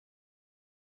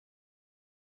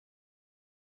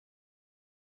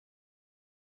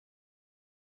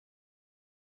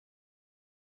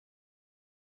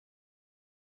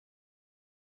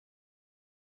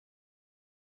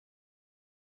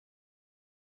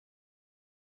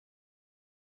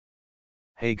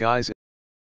Hey guys,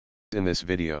 in this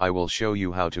video I will show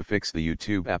you how to fix the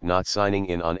YouTube app not signing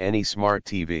in on any smart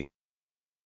TV.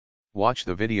 Watch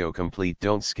the video complete,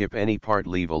 don't skip any part,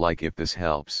 leave a like if this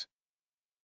helps.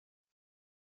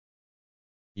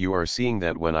 You are seeing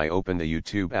that when I open the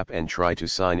YouTube app and try to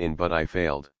sign in but I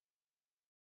failed.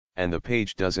 And the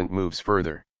page doesn't move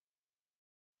further.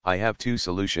 I have two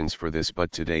solutions for this,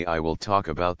 but today I will talk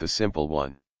about the simple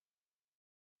one.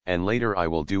 And later I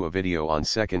will do a video on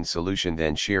second solution,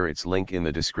 then share its link in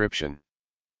the description.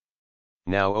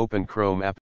 Now open Chrome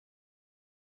app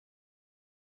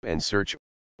and search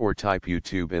or type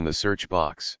YouTube in the search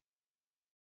box.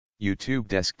 YouTube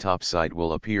desktop site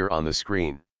will appear on the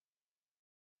screen.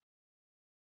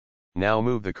 Now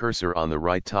move the cursor on the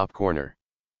right top corner.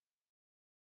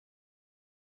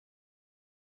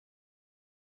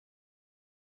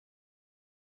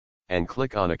 And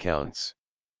click on Accounts.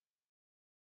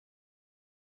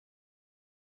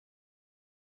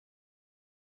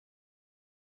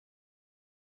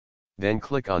 Then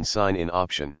click on Sign In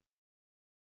option.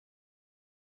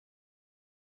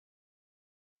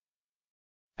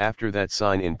 After that,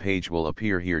 sign in page will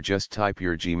appear here. Just type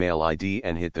your Gmail ID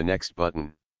and hit the next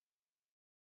button.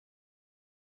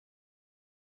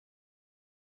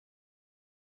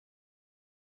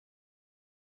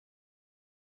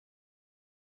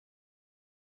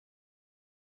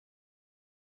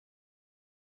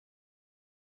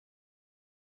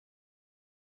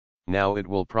 Now it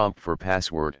will prompt for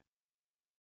password.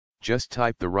 Just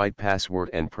type the right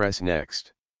password and press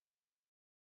next.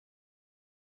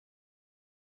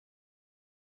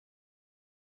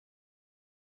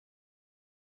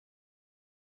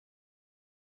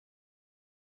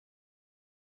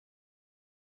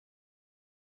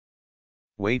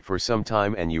 Wait for some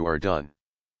time and you are done.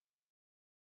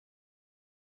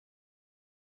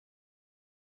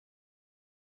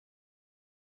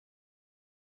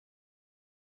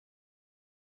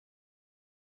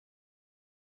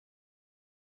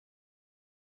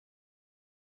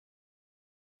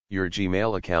 Your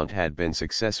Gmail account had been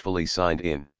successfully signed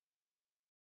in.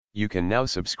 You can now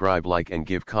subscribe, like, and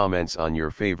give comments on your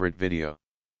favorite video.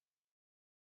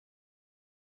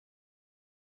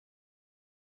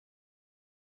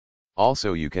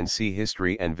 Also, you can see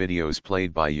history and videos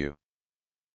played by you.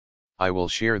 I will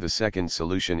share the second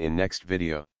solution in next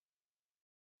video.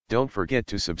 Don't forget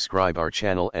to subscribe our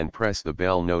channel and press the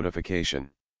bell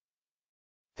notification.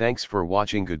 Thanks for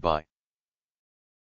watching. Goodbye.